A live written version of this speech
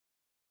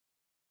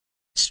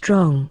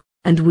strong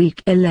and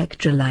weak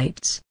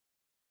electrolytes.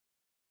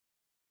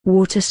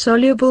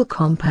 Water-soluble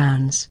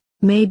compounds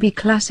may be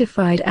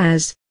classified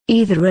as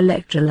either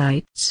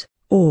electrolytes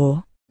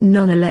or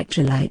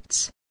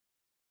non-electrolytes.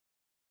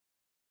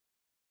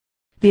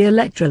 The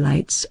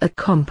electrolytes are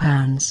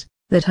compounds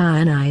that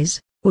ionize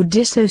or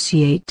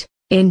dissociate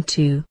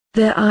into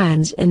their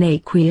ions in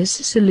aqueous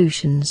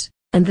solutions,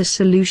 and the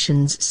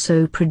solutions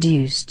so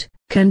produced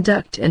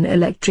conduct an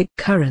electric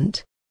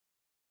current.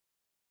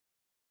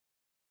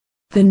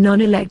 The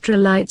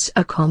non-electrolytes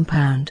are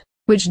compounds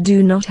which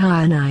do not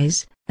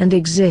ionize and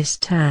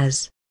exist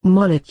as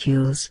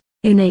molecules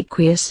in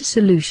aqueous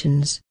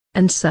solutions,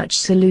 and such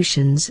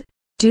solutions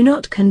do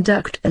not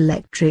conduct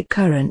electric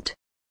current.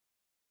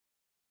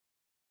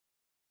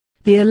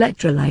 The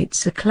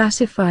electrolytes are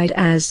classified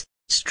as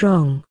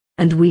strong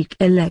and weak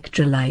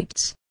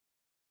electrolytes.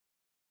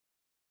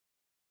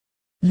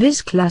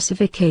 This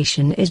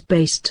classification is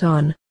based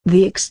on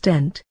the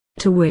extent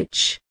to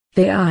which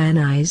they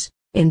ionize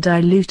in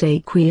dilute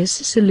aqueous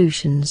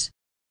solutions.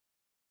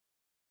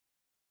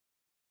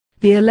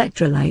 The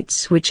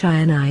electrolytes which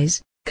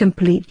ionize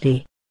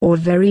completely, or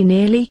very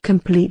nearly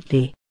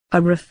completely,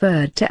 are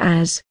referred to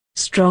as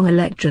strong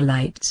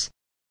electrolytes.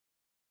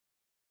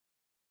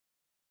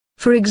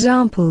 For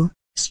example,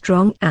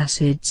 strong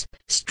acids,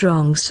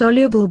 strong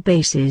soluble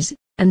bases,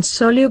 and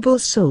soluble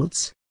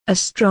salts are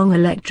strong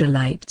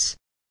electrolytes.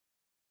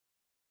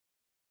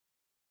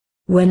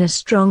 When a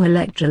strong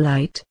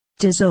electrolyte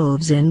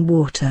dissolves in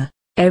water,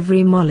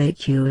 every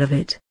molecule of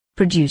it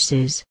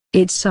produces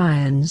its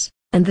ions,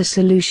 and the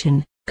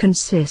solution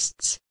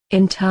consists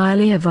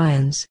entirely of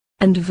ions,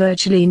 and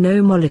virtually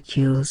no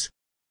molecules.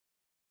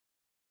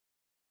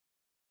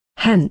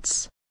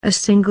 Hence, a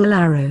single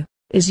arrow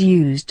is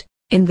used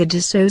in the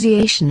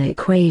dissociation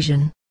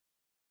equation.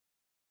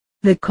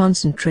 The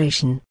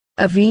concentration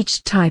of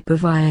each type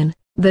of ion,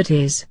 that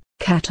is,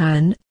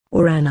 cation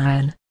or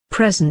anion,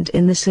 present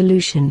in the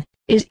solution,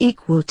 is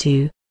equal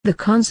to the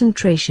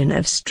concentration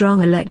of strong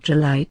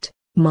electrolyte,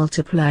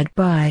 multiplied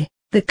by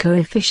the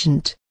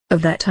coefficient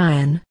of that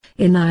ion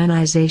in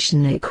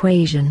ionization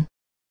equation.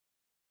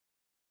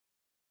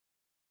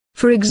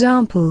 For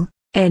example,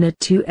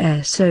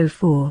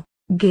 Na2SO4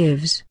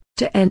 gives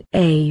to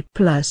Na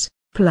plus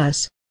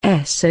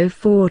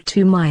SO4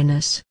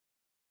 2-.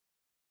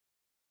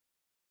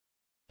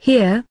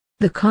 Here,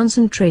 the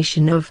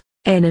concentration of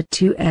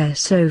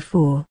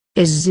Na2SO4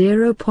 is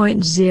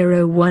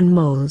 0.01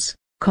 moles,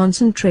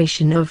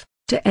 concentration of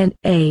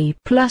Na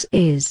plus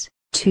is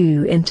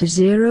 2 into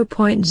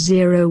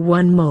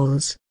 0.01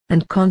 moles,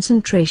 and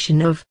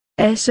concentration of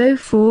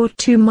SO4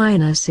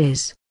 2-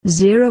 is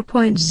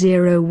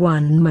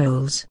 0.01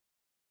 moles.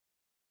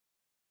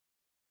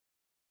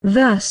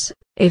 Thus,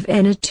 if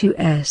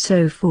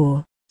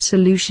Na2SO4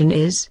 solution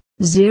is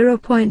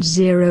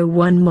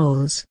 0.01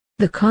 moles,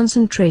 the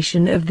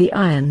concentration of the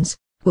ions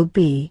will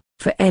be,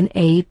 for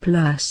Na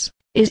plus,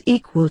 is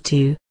equal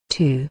to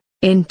 2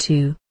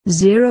 into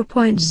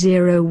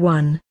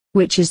 0.01,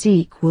 which is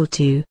equal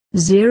to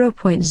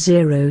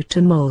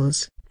 0.02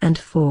 moles, and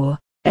for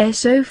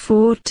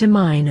SO4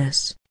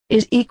 2-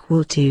 is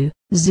equal to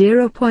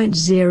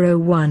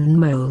 0.01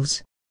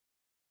 moles.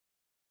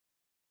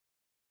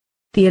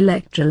 The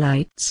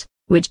electrolytes,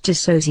 which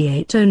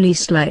dissociate only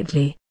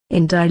slightly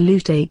in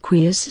dilute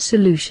aqueous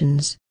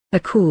solutions, are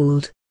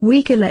called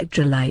weak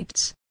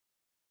electrolytes.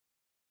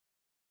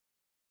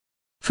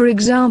 For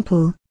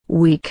example,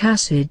 weak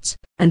acids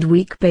and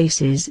weak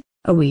bases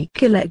are weak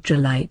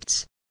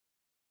electrolytes.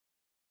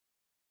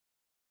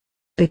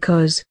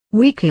 Because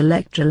weak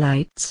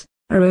electrolytes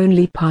are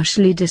only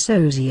partially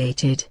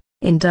dissociated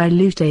in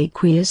dilute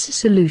aqueous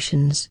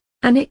solutions,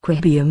 an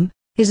equilibrium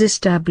is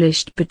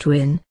established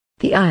between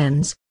the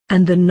ions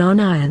and the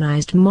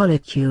non-ionized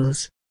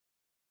molecules.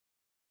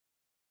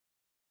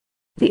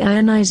 The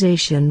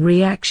ionization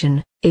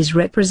reaction is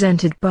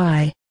represented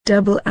by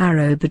double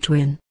arrow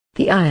between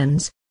the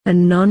ions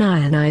and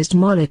non-ionized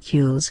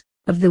molecules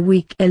of the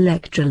weak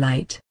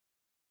electrolyte.